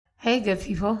Hey, good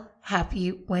people.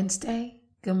 Happy Wednesday.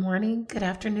 Good morning, good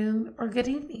afternoon, or good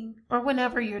evening, or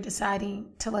whenever you're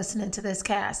deciding to listen into this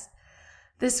cast.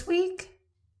 This week,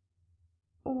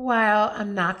 while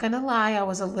I'm not going to lie, I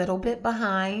was a little bit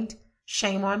behind.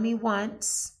 Shame on me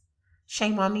once,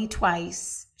 shame on me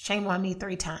twice, shame on me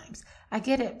 3 times. I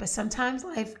get it, but sometimes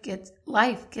life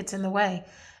gets in the way.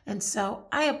 And so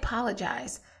I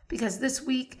apologize because this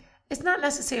week it's not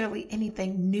necessarily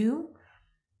anything new.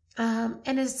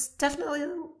 And it's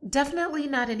definitely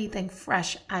not anything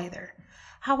fresh either.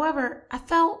 However, I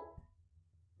felt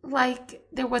like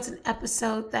there was an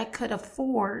episode that could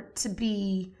afford to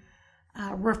be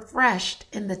refreshed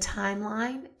in the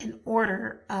timeline and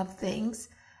order of things.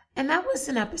 And that was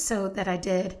an episode that I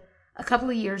did a couple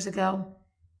of years ago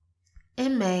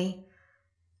in May,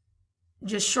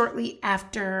 just shortly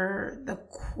after the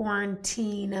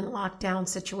quarantine and lockdown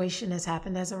situation has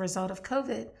happened as a result of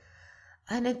COVID.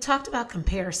 And it talked about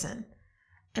comparison.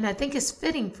 And I think it's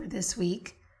fitting for this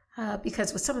week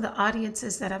because with some of the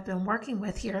audiences that I've been working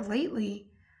with here lately,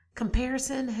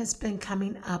 comparison has been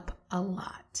coming up a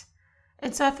lot.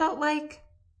 And so I felt like,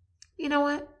 you know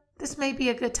what? This may be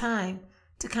a good time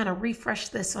to kind of refresh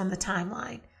this on the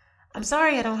timeline. I'm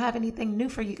sorry I don't have anything new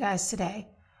for you guys today,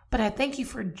 but I thank you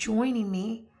for joining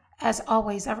me. As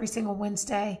always, every single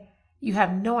Wednesday. You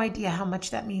have no idea how much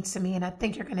that means to me, and I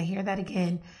think you're going to hear that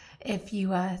again if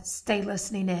you stay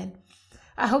listening in.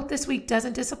 I hope this week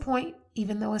doesn't disappoint,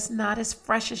 even though it's not as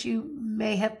fresh as you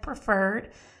may have preferred.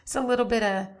 It's a little bit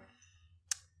of,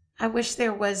 I wish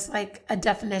there was like a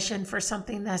definition for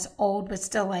something that's old, but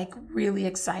still like really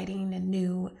exciting and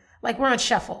new. Like we're on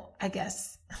shuffle, I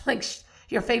guess. Like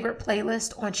your favorite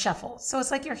playlist on shuffle. So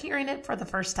it's like you're hearing it for the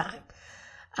first time.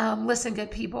 Listen, good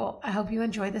people, I hope you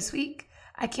enjoy this week.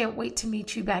 I can't wait to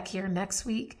meet you back here next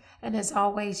week. And as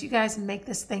always, you guys make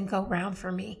this thing go round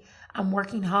for me. I'm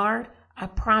working hard. I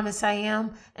promise I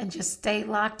am. And just stay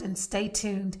locked and stay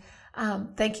tuned.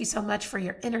 Thank you so much for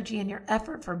your energy and your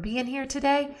effort for being here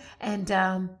today. And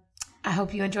I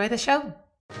hope you enjoy the show.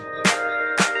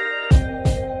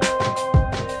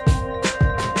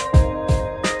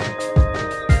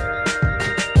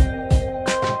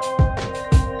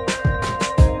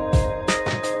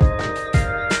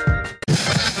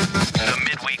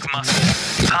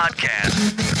 Podcast.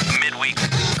 The Midweek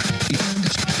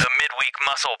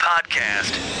Muscle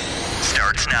Podcast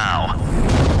starts now.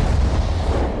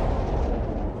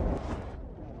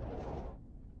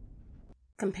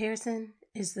 Comparison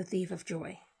is the thief of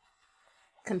joy.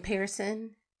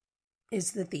 Comparison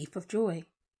is the thief of joy.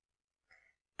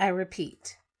 I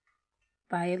repeat,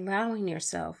 by allowing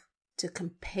yourself to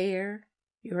compare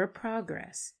your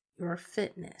progress, your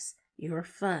fitness, your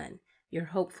fun, your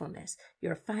hopefulness,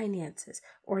 your finances,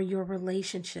 or your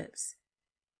relationships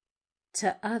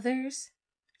to others,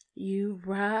 you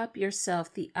rob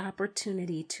yourself the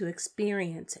opportunity to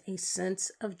experience a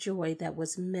sense of joy that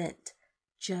was meant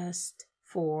just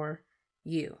for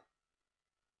you.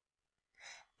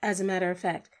 As a matter of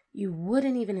fact, you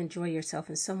wouldn't even enjoy yourself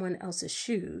in someone else's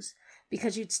shoes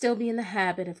because you'd still be in the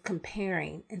habit of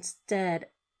comparing instead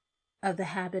of the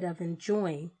habit of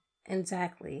enjoying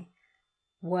exactly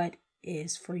what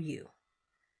is for you.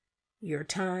 Your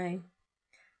time,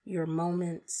 your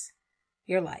moments,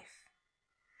 your life.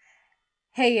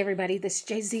 Hey everybody, this is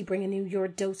Jay-Z bringing you your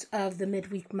dose of the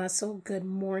Midweek Muscle. Good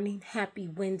morning, happy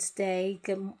Wednesday,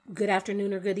 good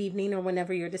afternoon or good evening or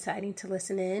whenever you're deciding to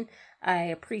listen in. I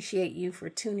appreciate you for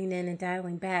tuning in and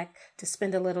dialing back to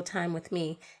spend a little time with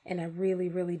me. And I really,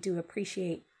 really do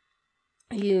appreciate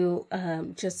you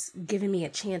just giving me a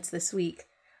chance this week.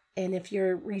 And if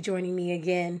you're rejoining me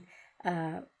again,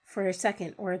 for a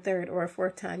second or a third or a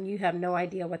fourth time, you have no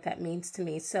idea what that means to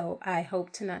me. So I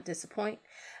hope to not disappoint.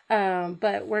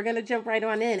 But we're going to jump right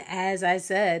on in. As I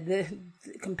said, the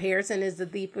comparison is the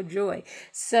thief of joy.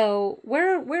 So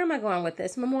where am I going with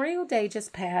this? Memorial Day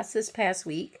just passed this past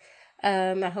week.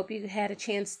 I hope you had a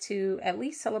chance to at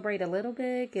least celebrate a little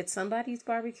bit, get somebody's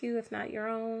barbecue, if not your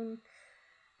own,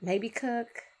 maybe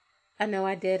cook. I know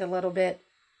I did a little bit.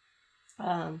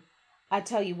 I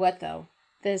tell you what though,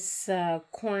 this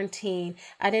quarantine,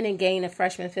 I didn't gain a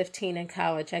freshman 15 in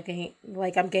college.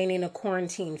 I'm gaining a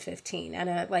quarantine 15. And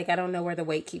I don't know where the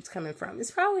weight keeps coming from. It's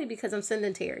probably because I'm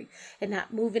sedentary and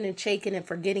not moving and shaking and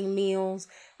forgetting meals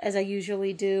as I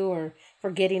usually do, or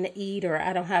forgetting to eat, or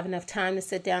I don't have enough time to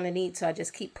sit down and eat. So I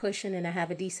just keep pushing and I have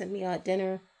a decent meal at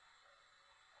dinner.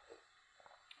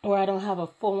 Or I don't have a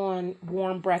full-on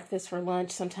warm breakfast for lunch.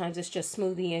 Sometimes it's just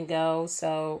smoothie and go.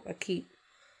 So I keep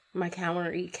my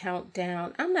calorie count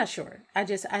down. I'm not sure.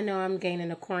 I know I'm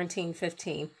gaining a quarantine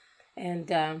 15,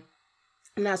 and I'm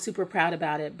not super proud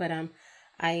about it, but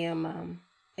I am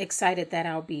excited that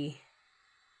I'll be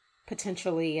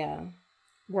potentially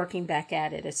working back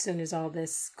at it as soon as all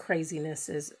this craziness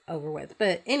is over with.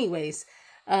 But anyways,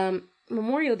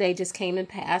 Memorial Day just came and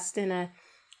passed, and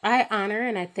I honor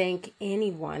and I thank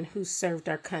anyone who served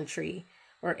our country,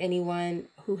 or anyone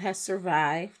who has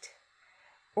survived,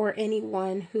 or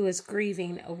anyone who is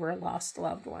grieving over a lost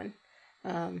loved one.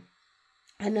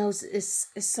 I know it's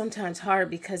sometimes hard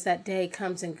because that day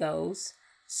comes and goes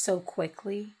so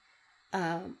quickly.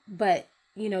 But,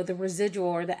 the residual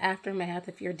or the aftermath,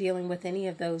 if you're dealing with any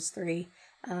of those three,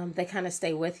 they kind of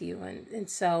stay with you. And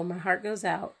so my heart goes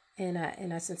out, and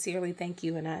I sincerely thank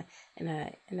you.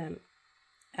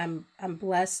 I'm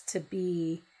blessed to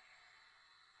be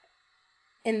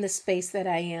in the space that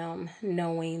I am,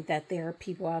 knowing that there are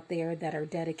people out there that are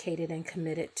dedicated and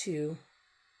committed to,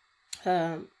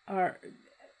 fighting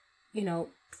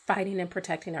and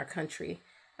protecting our country.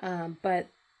 But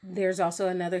there's also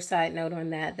another side note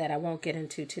on that I won't get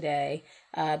into today,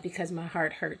 because my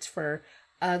heart hurts for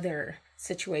other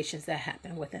situations that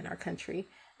happen within our country.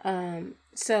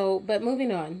 But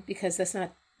moving on, because that's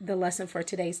not the lesson for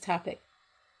today's topic.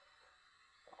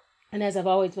 And as I've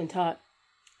always been taught,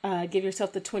 give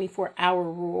yourself the 24-hour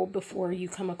rule before you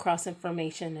come across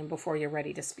information and before you're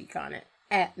ready to speak on it.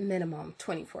 At minimum,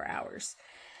 24 hours.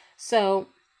 So,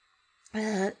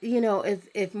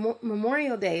 if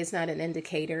Memorial Day is not an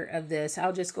indicator of this,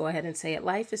 I'll just go ahead and say it.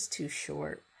 Life is too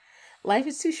short. Life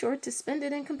is too short to spend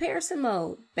it in comparison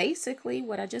mode. Basically,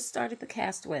 what I just started the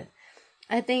cast with.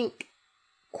 I think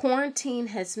quarantine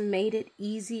has made it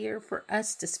easier for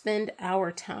us to spend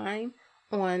our time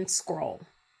on scroll.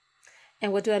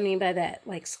 And what do I mean by that?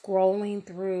 Like scrolling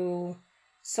through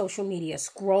social media,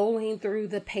 scrolling through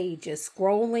the pages,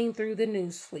 scrolling through the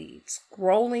news feed,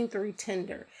 scrolling through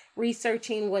Tinder,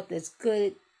 researching what this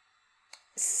good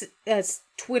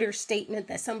Twitter statement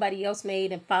that somebody else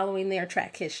made and following their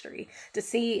track history to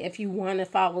see if you want to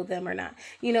follow them or not.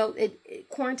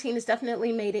 Quarantine has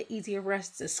definitely made it easier for us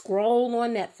to scroll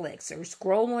on Netflix or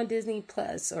scroll on Disney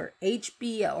Plus or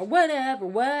HBO or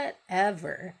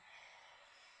whatever.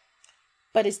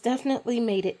 But it's definitely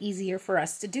made it easier for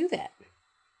us to do that.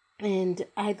 And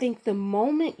I think the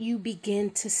moment you begin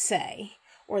to say,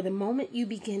 or the moment you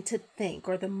begin to think,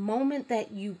 or the moment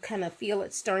that you kind of feel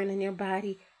it stirring in your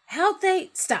body, how'd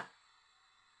they stop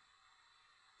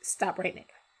right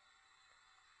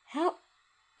now?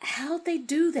 How'd they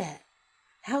do that?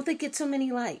 How'd they get so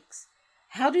many likes?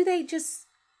 How do they just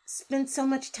spend so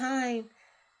much time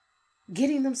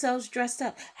getting themselves dressed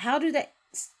up? How do they?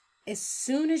 As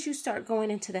soon as you start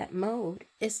going into that mode,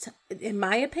 in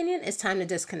my opinion, it's time to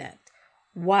disconnect.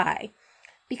 Why?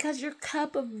 Because your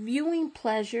cup of viewing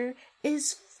pleasure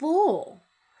is full.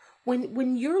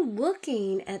 When you're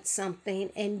looking at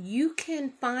something and you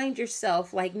can find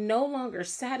yourself like no longer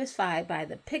satisfied by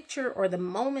the picture or the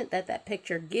moment that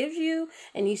picture gives you,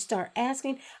 and you start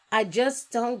asking, I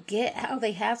just don't get how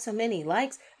they have so many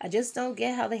likes. I just don't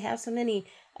get how they have so many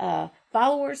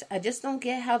followers. I just don't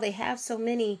get how they have so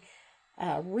many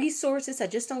resources. I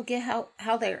just don't get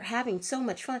how they're having so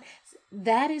much fun.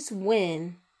 That is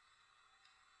when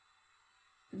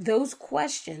those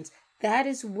questions, that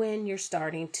is when you're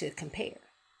starting to compare.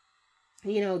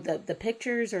 The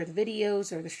pictures or the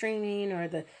videos or the streaming or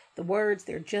the words,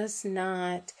 they're just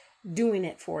not doing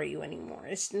it for you anymore.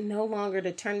 It's no longer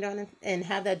to turn down and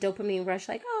have that dopamine rush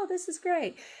like, oh, this is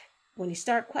great. When you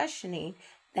start questioning,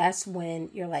 that's when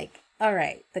you're like, all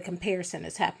right, the comparison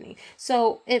is happening.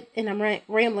 So, and I'm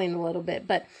rambling a little bit,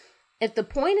 but if the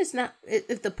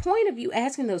point of you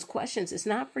asking those questions is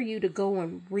not for you to go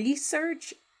and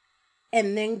research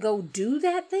and then go do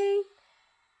that thing,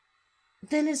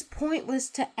 then it's pointless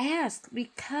to ask,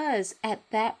 because at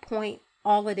that point,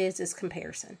 all it is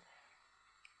comparison.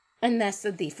 And that's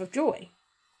the thief of joy.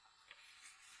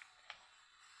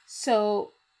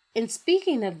 So, in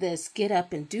speaking of this, get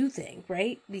up and do thing,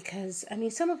 right? Because,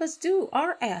 some of us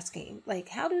are asking, like,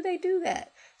 how do they do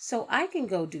that? So I can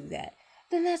go do that.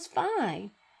 Then that's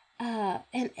fine.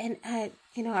 And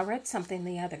I read something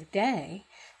the other day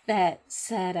that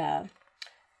said,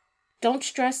 don't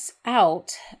stress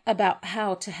out about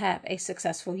how to have a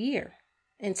successful year.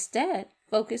 Instead,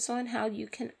 focus on how you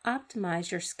can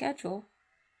optimize your schedule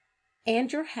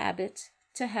and your habits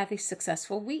to have a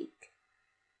successful week.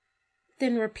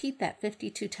 Then repeat that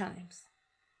 52 times.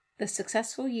 The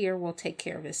successful year will take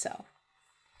care of itself.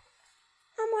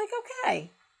 I'm like,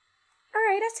 okay. All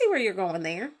right, I see where you're going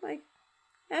there. Like,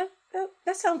 yeah,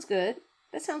 that sounds good.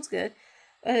 That sounds good.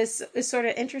 It's sort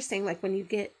of interesting, like when you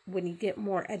get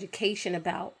more education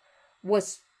about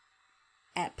what's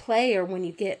at play, or when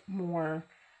you get more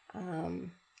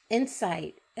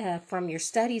insight from your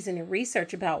studies and your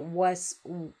research about what's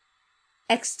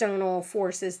external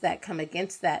forces that come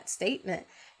against that statement,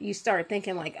 you start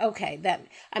thinking like, okay,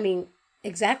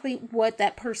 exactly what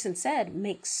that person said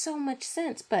makes so much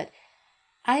sense, but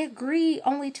I agree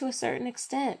only to a certain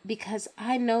extent, because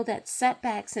I know that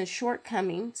setbacks and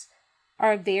shortcomings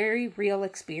are a very real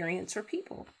experience for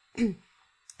people.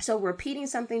 So repeating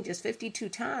something just 52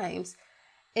 times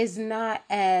is not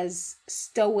as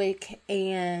stoic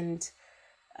and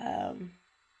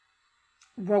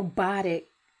robotic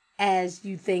as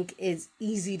you think is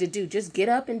easy to do. Just get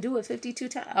up and do it 52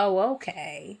 times. Oh,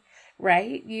 okay.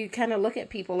 Right? You kind of look at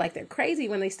people like they're crazy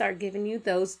when they start giving you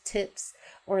those tips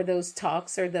or those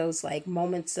talks or those like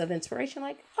moments of inspiration.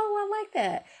 Like, oh, I like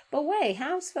that. But wait,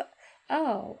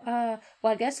 well,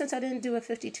 I guess since I didn't do it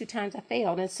 52 times, I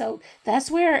failed. And so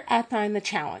that's where I find the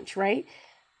challenge, right?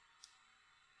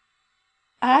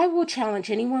 I will challenge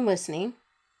anyone listening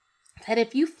that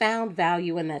if you found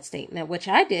value in that statement, which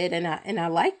I did, and I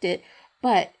liked it,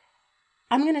 but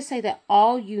I'm going to say that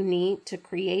all you need to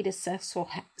create a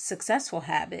successful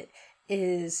habit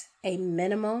is a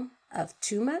minimum of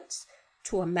 2 months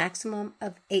to a maximum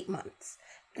of 8 months.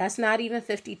 That's not even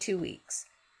 52 weeks.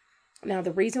 Now,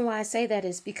 the reason why I say that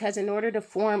is because in order to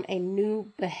form a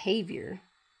new behavior,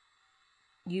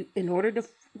 that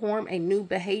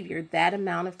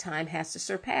amount of time has to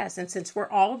surpass. And since we're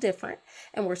all different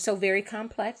and we're so very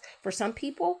complex, for some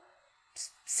people,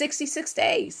 66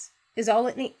 days is all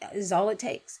it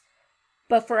takes.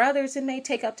 But for others, it may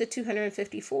take up to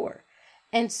 254.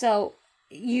 And so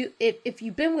if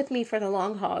you've been with me for the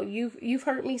long haul, you've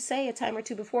heard me say a time or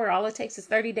two before, all it takes is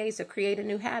 30 days to create a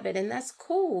new habit. And that's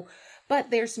cool.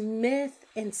 But there's myth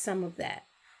in some of that.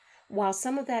 While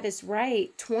some of that is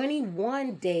right,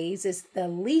 21 days is the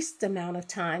least amount of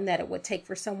time that it would take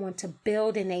for someone to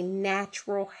build in a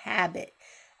natural habit,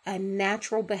 a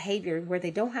natural behavior where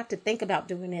they don't have to think about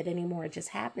doing it anymore. It just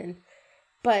happened.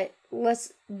 But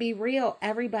let's be real.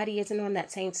 Everybody isn't on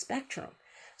that same spectrum.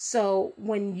 So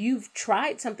when you've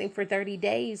tried something for 30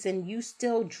 days and you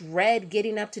still dread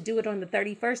getting up to do it on the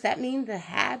 31st, that means the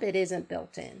habit isn't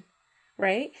built in.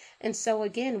 Right? And so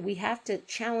again, we have to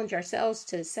challenge ourselves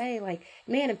to say like,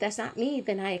 man, if that's not me,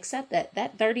 then I accept that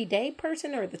 30-day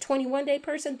person or the 21-day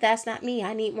person, that's not me.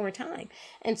 I need more time.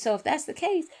 And so if that's the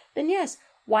case, then yes,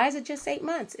 why is it just 8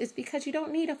 months? It's because you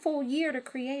don't need a full year to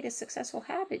create a successful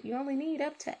habit. You only need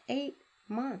up to 8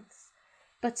 months.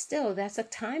 But still, that's a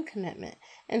time commitment.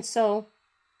 And so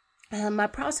my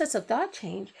process of thought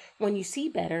change, when you see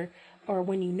better, or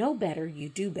when you know better, you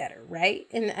do better, right?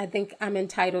 And I think I'm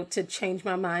entitled to change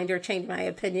my mind or change my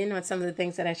opinion on some of the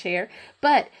things that I share.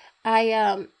 But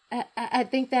I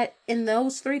think that in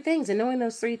those three things, and knowing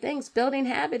those three things, building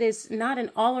habit is not an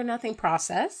all or nothing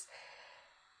process.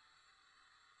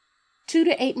 2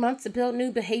 to 8 months to build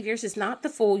new behaviors is not the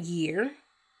full year,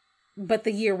 but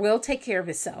the year will take care of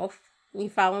itself. You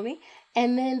follow me?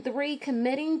 And then 3,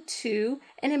 committing to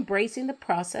and embracing the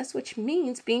process, which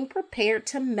means being prepared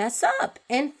to mess up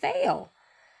and fail,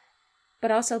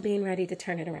 but also being ready to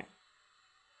turn it around.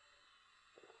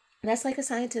 That's like a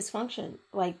scientist's function.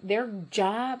 Like their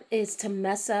job is to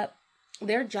mess up.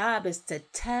 Their job is to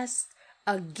test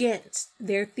against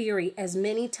their theory as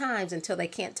many times until they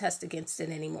can't test against it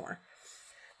anymore.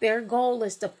 Their goal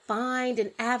is to find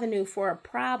an avenue for a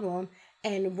problem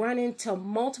and run into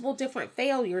multiple different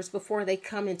failures before they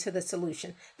come into the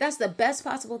solution. That's the best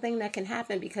possible thing that can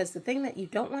happen, because the thing that you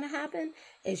don't want to happen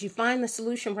is you find the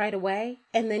solution right away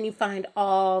and then you find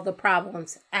all the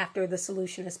problems after the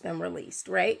solution has been released,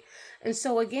 right? And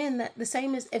so again,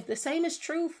 if the same is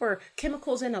true for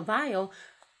chemicals in a vial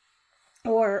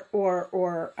or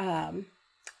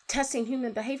testing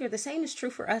human behavior, the same is true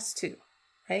for us too,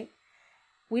 right?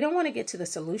 We don't want to get to the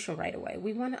solution right away.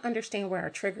 We want to understand where our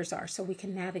triggers are so we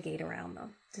can navigate around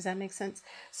them. Does that make sense?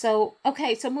 So,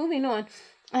 okay. So moving on,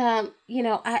 I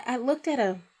looked at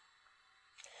an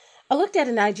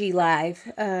IG Live,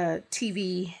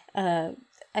 TV, I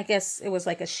guess it was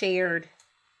like a shared,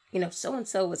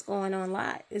 so-and-so is going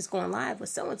live with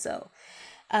so-and-so.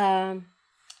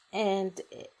 And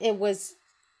it was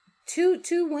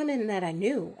two women that I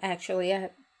knew, actually. I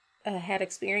had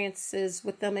experiences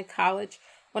with them in college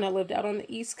when I lived out on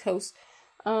the East Coast.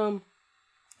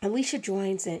 Alicia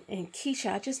joins and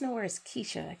Keisha. I just know her as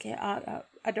Keisha.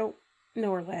 I don't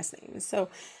know her last name. So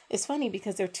it's funny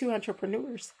because they're two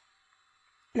entrepreneurs.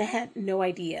 And I had no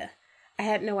idea.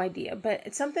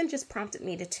 But something just prompted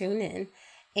me to tune in.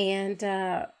 And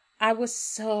I was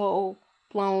so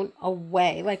blown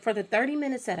away. Like for the 30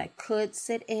 minutes that I could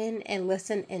sit in and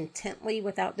listen intently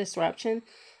without disruption,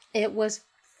 it was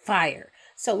fire.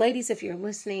 So ladies, if you're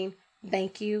listening,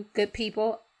 Thank you, good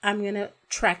people. I'm going to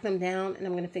track them down and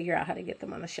I'm going to figure out how to get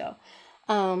them on the show.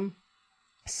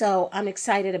 So I'm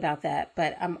excited about that,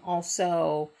 but I'm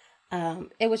also,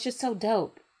 it was just so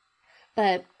dope.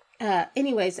 But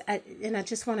anyways, I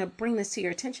just want to bring this to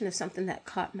your attention of something that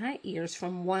caught my ears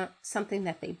from something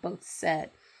that they both said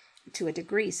to a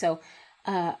degree. So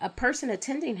a person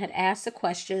attending had asked a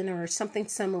question or something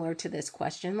similar to this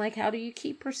question, like, how do you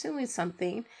keep pursuing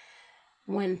something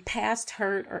when past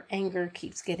hurt or anger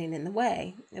keeps getting in the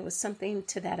way? It was something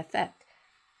to that effect.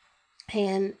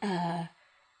 And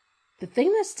the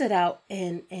thing that stood out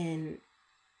in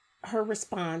her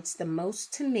response the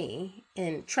most to me,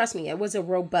 and trust me, it was a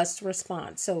robust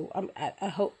response. So I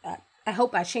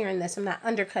hope by sharing this, I'm not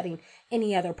undercutting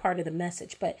any other part of the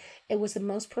message, but it was the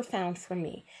most profound for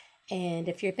me. And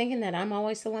if you're thinking that I'm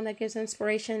always the one that gives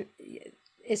inspiration,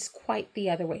 it's quite the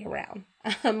other way around.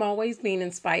 I'm always being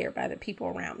inspired by the people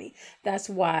around me. That's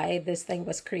why this thing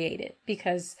was created,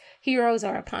 because heroes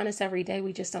are upon us every day.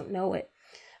 We just don't know it.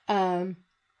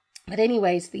 But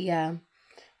anyways, the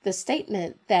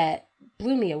statement that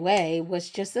blew me away was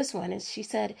just this one. And she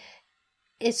said,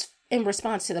 it's in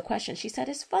response to the question. She said,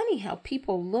 it's funny how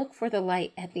people look for the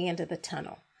light at the end of the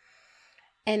tunnel.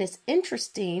 And it's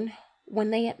interesting when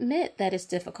they admit that it's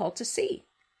difficult to see.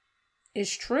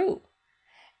 It's true.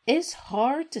 It's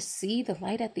hard to see the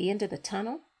light at the end of the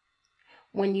tunnel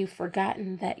when you've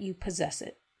forgotten that you possess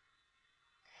it.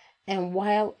 And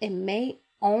while it may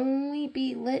only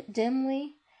be lit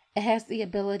dimly, it has the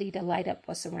ability to light up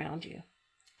what's around you.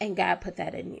 And God put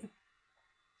that in you.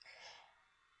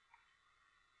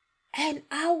 And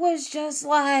I was just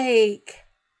like,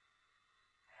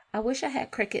 I wish I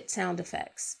had cricket sound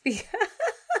effects because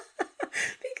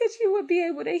you would be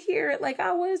able to hear it. Like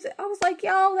I was like,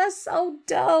 yo, that's so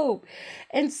dope.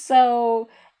 And so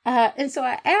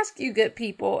I ask you, good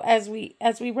people, as we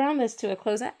round this to a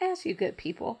close, I ask you, good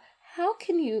people, how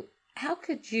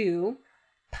could you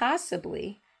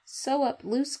possibly sew up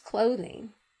loose clothing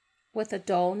with a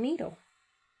dull needle?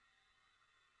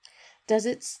 Does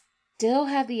it still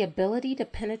have the ability to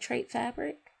penetrate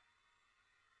fabric?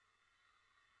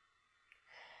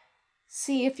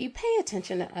 See, if you pay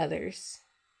attention to others,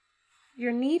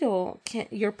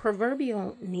 your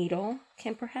proverbial needle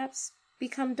can perhaps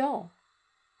become dull,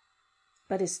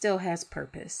 but it still has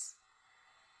purpose.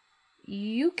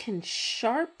 You can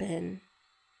sharpen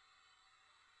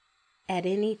at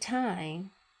any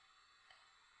time,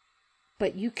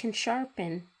 but you can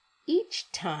sharpen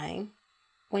each time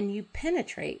when you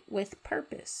penetrate with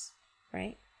purpose,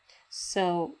 right?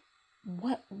 So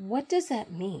what does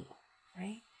that mean,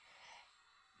 right?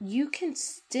 You can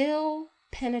still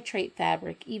penetrate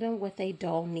fabric even with a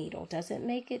dull needle. Does it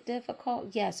make it difficult?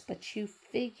 Yes, but you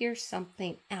figure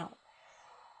something out.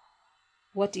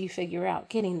 What do you figure out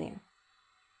getting there?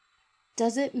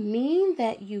 Does it mean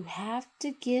that you have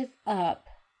to give up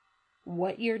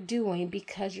what you're doing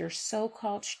because your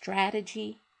so-called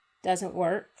strategy doesn't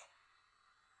work?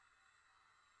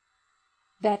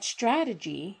 That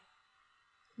strategy,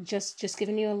 just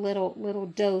giving you a little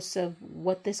dose of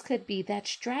what this could be, that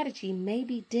strategy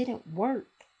maybe didn't work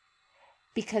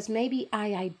because maybe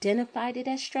I identified it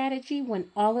as strategy when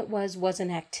all it was an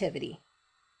activity.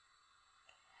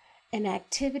 An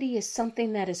activity is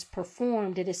something that is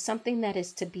performed. It is something that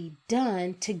is to be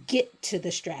done to get to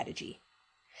the strategy.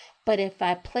 But if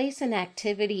I place an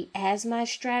activity as my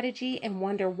strategy and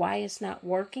wonder why it's not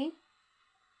working,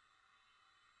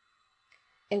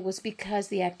 it was because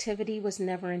the activity was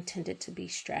never intended to be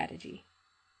strategy.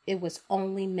 It was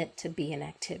only meant to be an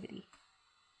activity.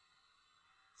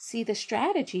 See, the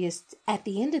strategy is, at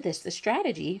the end of this, the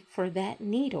strategy for that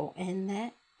needle and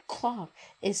that cloth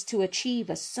is to achieve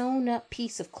a sewn up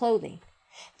piece of clothing.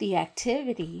 The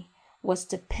activity was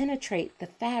to penetrate the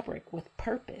fabric with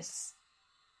purpose,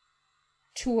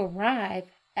 to arrive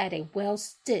at a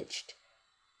well-stitched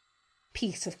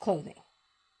piece of clothing.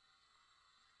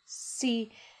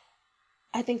 See,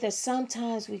 I think that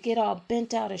sometimes we get all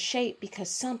bent out of shape because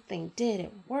something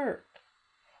didn't work.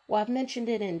 Well, I've mentioned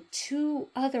it in 2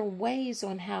 other ways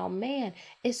on how, man,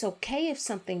 it's okay if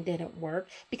something didn't work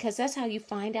because that's how you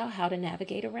find out how to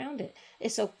navigate around it.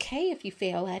 It's okay if you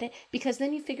fail at it because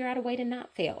then you figure out a way to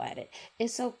not fail at it.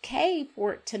 It's okay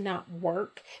for it to not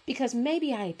work because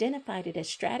maybe I identified it as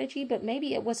strategy, but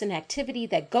maybe it was an activity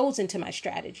that goes into my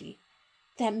strategy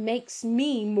that makes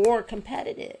me more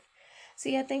competitive.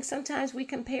 See, I think sometimes we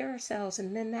compare ourselves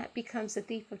and then that becomes a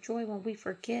thief of joy when we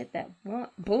forget that,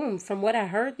 boom, from what I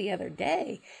heard the other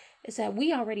day, is that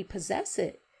we already possess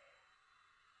it.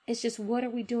 It's just, what are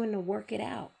we doing to work it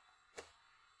out?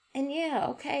 And yeah,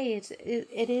 okay,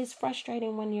 it is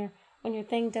frustrating when when your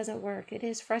thing doesn't work. It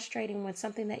is frustrating when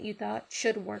something that you thought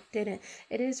should work didn't.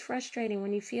 It is frustrating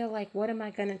when you feel like, what am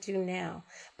I going to do now?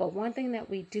 But one thing that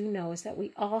we do know is that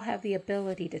we all have the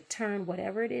ability to turn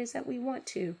whatever it is that we want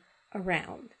to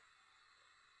around.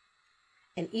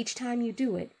 And each time you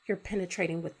do it, you're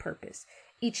penetrating with purpose.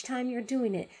 Each time you're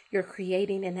doing it, you're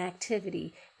creating an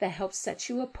activity that helps set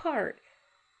you apart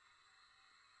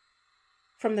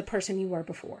from the person you were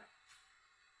before.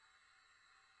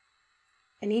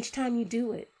 And each time you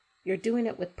do it, you're doing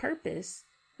it with purpose,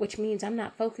 which means I'm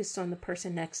not focused on the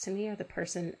person next to me or the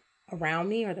person around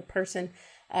me or the person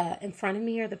in front of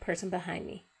me or the person behind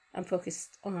me. I'm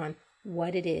focused on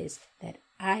what it is that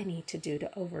I need to do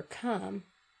to overcome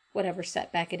whatever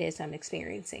setback it is I'm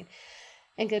experiencing.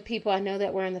 And good people, I know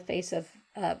that we're in the face of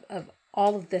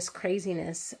all of this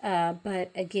craziness, but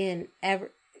again,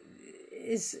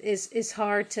 it's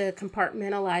hard to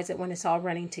compartmentalize it when it's all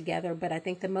running together. But I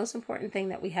think the most important thing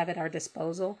that we have at our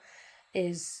disposal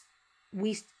is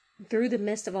through the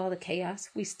midst of all the chaos,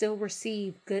 we still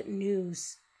receive good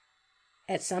news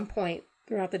at some point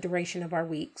throughout the duration of our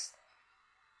weeks.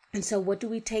 And so what do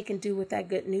we take and do with that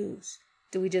good news?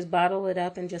 Do we just bottle it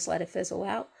up and just let it fizzle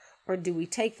out? Or do we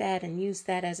take that and use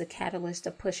that as a catalyst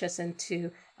to push us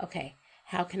into, okay,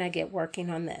 how can I get working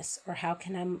on this? Or how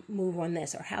can I move on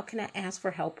this? Or how can I ask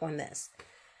for help on this?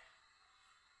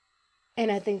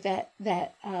 And I think that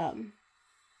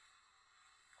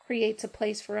creates a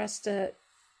place for us to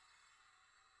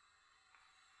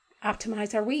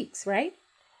optimize our weeks, right?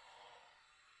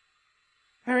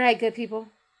 All right, good people.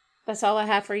 That's all I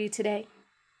have for you today.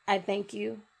 I thank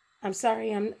you. I'm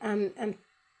sorry I'm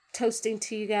toasting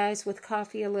to you guys with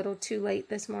coffee a little too late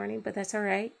this morning, but that's all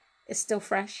right. It's still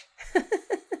fresh.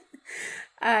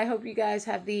 I hope you guys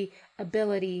have the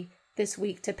ability this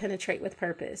week to penetrate with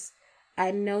purpose.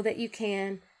 I know that you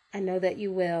can. I know that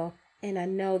you will. And I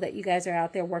know that you guys are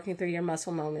out there working through your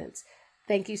muscle moments.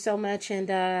 Thank you so much. And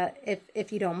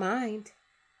if you don't mind,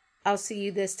 I'll see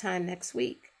you this time next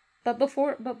week. But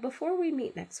before we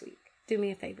meet next week, do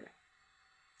me a favor.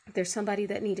 If there's somebody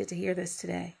that needed to hear this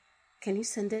today, can you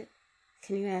send it?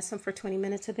 Can you ask them for 20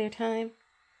 minutes of their time?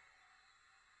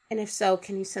 And if so,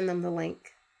 can you send them the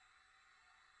link?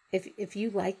 If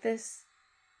you like this,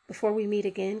 before we meet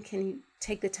again, can you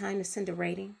take the time to send a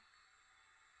rating?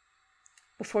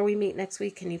 Before we meet next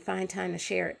week, can you find time to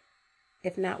share it?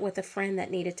 If not with a friend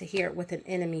that needed to hear it, with an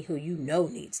enemy who you know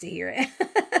needs to hear it.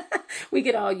 We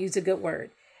could all use a good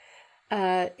word.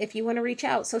 If you want to reach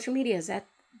out, social media is at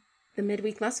The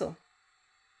Midweek Muscle.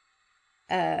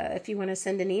 If you want to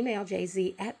send an email,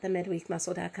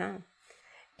 jz@themidweekmuscle.com.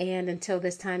 And until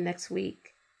this time next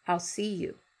week, I'll see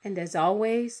you. And as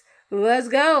always, let's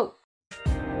go.